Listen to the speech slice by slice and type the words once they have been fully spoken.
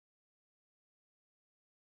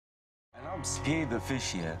I'm scared of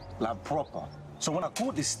fish here, like proper. So when I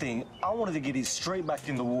caught this thing, I wanted to get it straight back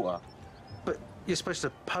in the water. But you're supposed to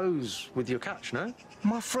pose with your catch, no?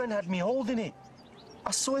 My friend had me holding it. I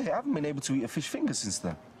swear, I haven't been able to eat a fish finger since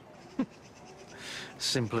then.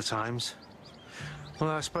 Simpler times. Well,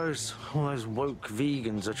 I suppose all those woke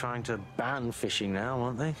vegans are trying to ban fishing now,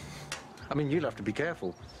 aren't they? I mean, you'll have to be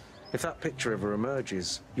careful. If that picture ever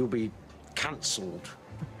emerges, you'll be cancelled.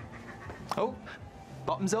 Oh,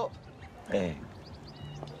 bottoms up. Hey.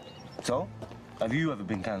 So, have you ever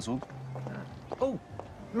been cancelled? Oh,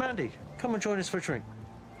 Mandy, come and join us for a drink.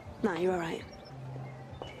 No, you're all right.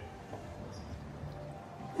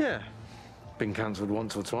 Yeah, been cancelled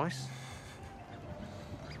once or twice.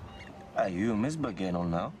 Hey, you and Misbah getting on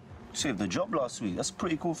now. Saved the job last week. That's a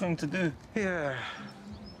pretty cool thing to do. Yeah,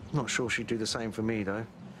 not sure she'd do the same for me, though.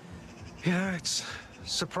 Yeah, it's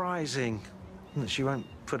surprising that she won't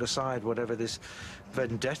put aside whatever this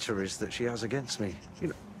vendetta is that she has against me, you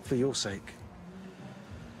know, for your sake.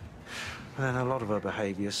 And a lot of her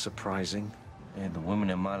behaviour's surprising. Yeah, the women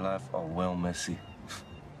in my life are well messy.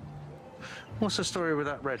 What's the story with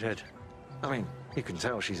that redhead? I mean, you can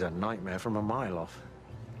tell she's a nightmare from a mile off.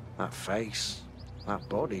 That face, that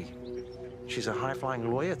body. She's a high-flying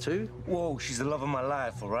lawyer, too. Whoa, she's the love of my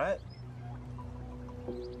life, all right?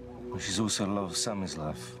 But she's also the love of Sammy's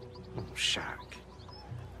life. Oh, Shaq,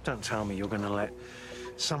 don't tell me you're going to let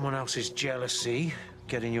someone else's jealousy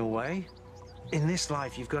get in your way. In this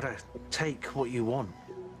life, you've got to take what you want.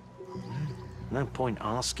 No point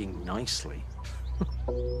asking nicely.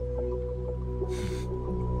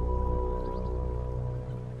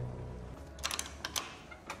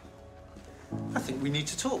 I think we need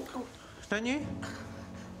to talk, don't you?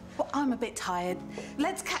 Well, I'm a bit tired.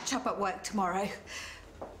 Let's catch up at work tomorrow.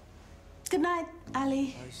 Good night,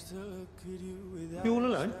 Ali. You all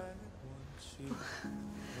alone?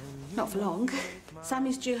 Not for long.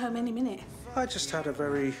 Sammy's due home any minute. I just had a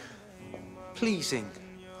very pleasing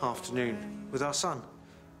afternoon with our son.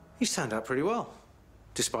 He's turned out pretty well,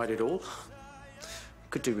 despite it all.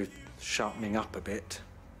 Could do with sharpening up a bit.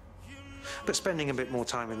 But spending a bit more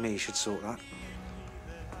time with me should sort that.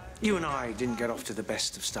 You and I didn't get off to the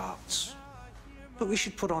best of starts. But we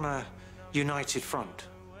should put on a united front,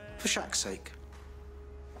 for Shaq's sake.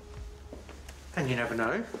 And you never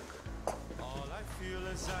know.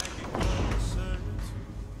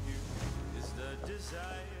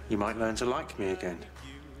 You might learn to like me again.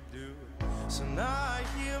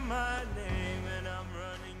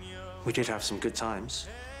 We did have some good times.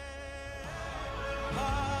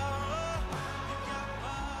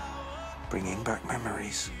 Bringing back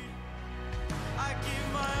memories.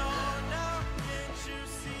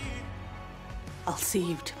 I'll see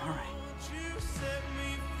you tomorrow.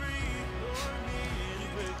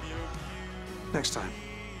 Next time.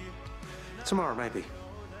 Tomorrow, maybe.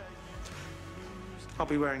 I'll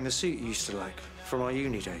be wearing the suit you used to like from our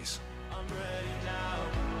uni days.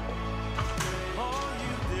 All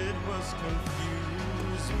you did was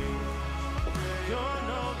confuse me. You're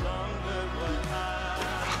no longer what I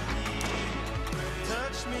need.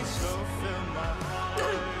 Touch me so, feel my heart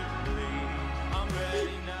bleed. I'm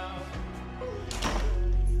ready now.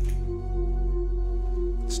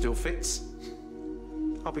 Still fits?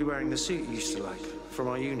 I'll be wearing the suit you used to like from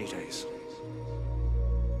our uni days.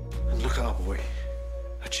 And look at our boy.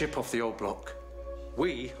 A chip off the old block.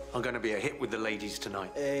 We are going to be a hit with the ladies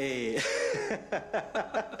tonight. Hey.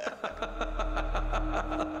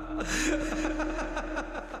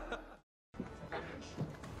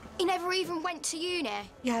 He never even went to uni?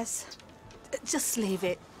 Yes. Just leave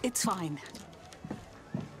it. It's fine.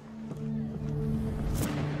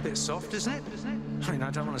 Bit soft, isn't it? I mean,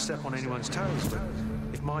 I don't want to step on anyone's toes, but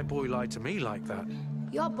if my boy lied to me like that...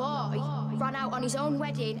 Your boy ran out on his own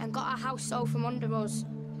wedding and got our house sold from under us.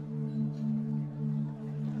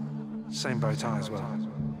 Same bow tie as well.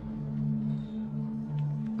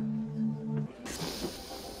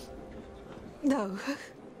 No.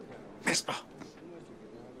 Misbah,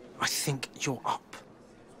 I think you're up.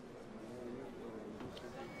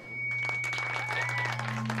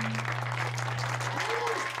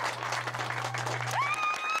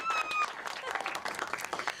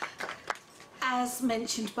 As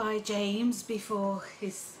mentioned by James before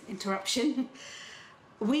his interruption,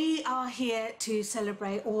 we are here to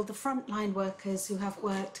celebrate all the frontline workers who have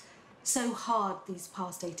worked so hard these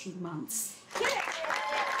past 18 months.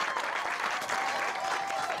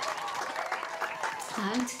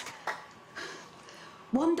 And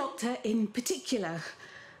one doctor in particular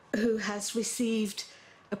who has received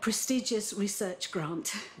a prestigious research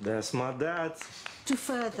grant. That's my dad. To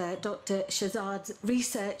further Dr. Shahzad's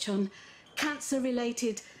research on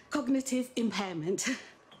cancer-related cognitive impairment.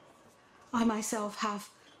 I myself have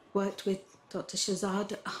worked with Dr.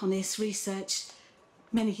 Shahzad on his research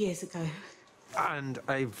many years ago. And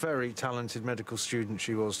a very talented medical student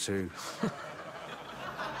she was too.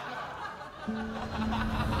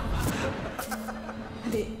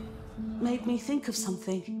 And it made me think of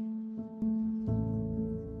something.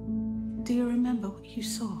 Do you remember what you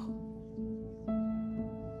saw?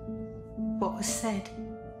 What was said?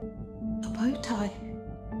 A bow tie.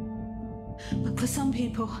 But for some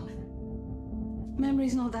people,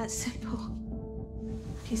 memory's not that simple.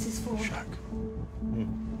 Pieces fall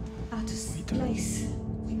out of place.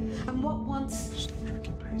 And what once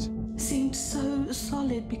seemed so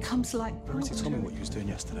solid becomes like water. Tell me what you was doing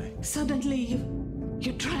yesterday. Suddenly,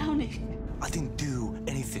 you're drowning. I didn't do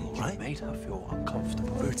anything, all right? Made her feel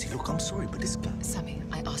uncomfortable. Bertie, look, I'm sorry, but this guy... Sammy,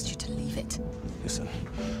 I asked you to leave it. Listen,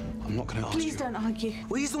 I'm not going to ask you. Please don't argue.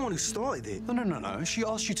 Well, he's the one who started it. No. She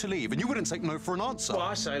asked you to leave, and you wouldn't take no for an answer. Well,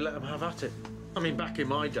 I say let them have at it. I mean, back in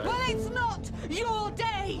my day. Well, it's not your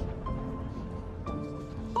day!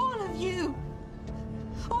 All of you!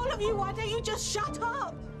 All of you, why don't you just shut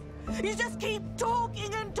up? You just keep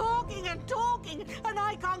talking and talking and talking, and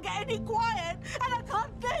I can't get any quiet, and I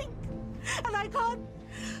can't think, and I can't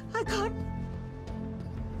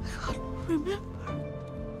remember.